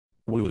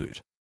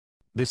Woot.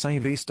 This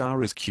AV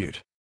star is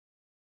cute.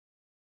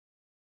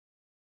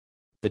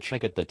 The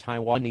chick at the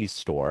Taiwanese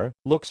store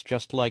looks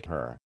just like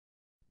her.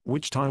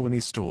 Which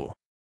Taiwanese store?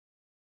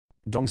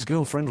 Dong's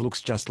girlfriend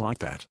looks just like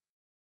that.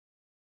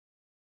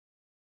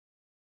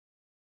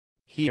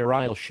 Here,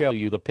 I'll show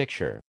you the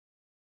picture.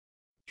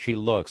 She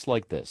looks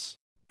like this.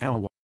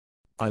 Ow.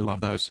 I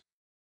love those.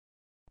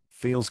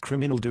 Feels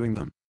criminal doing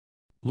them.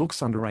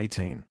 Looks under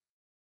 18.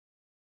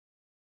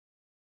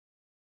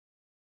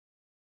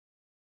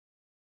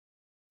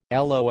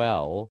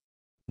 LOL.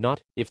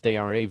 Not if they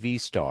are AV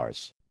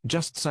stars.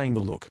 Just saying the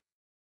look.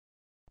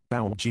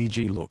 Bow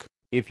GG look.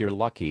 If you're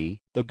lucky,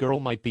 the girl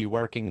might be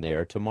working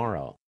there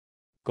tomorrow.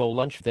 Go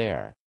lunch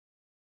there.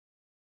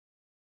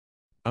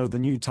 Oh, the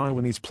new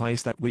Taiwanese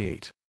place that we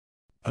eat.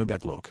 Oh,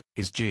 that look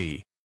is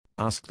G.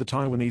 Ask the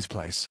Taiwanese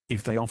place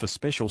if they offer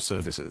special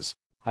services.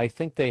 I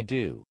think they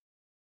do.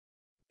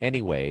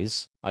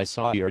 Anyways, I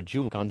saw your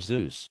juke on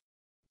Zeus.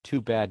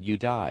 Too bad you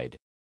died.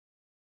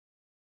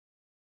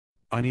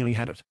 I nearly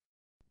had it.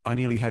 I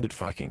nearly had it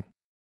fucking.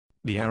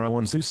 The arrow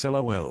on Zeus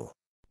LOL.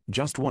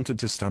 Just wanted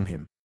to stun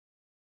him.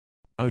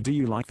 Oh, do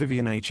you like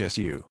Vivian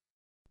HSU?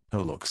 Her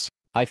looks.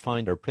 I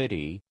find her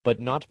pretty, but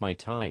not my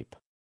type.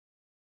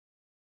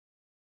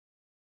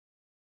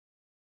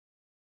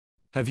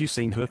 Have you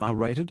seen her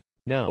R-rated?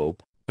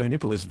 Nope. Her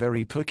nipple is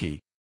very perky.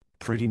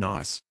 Pretty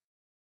nice.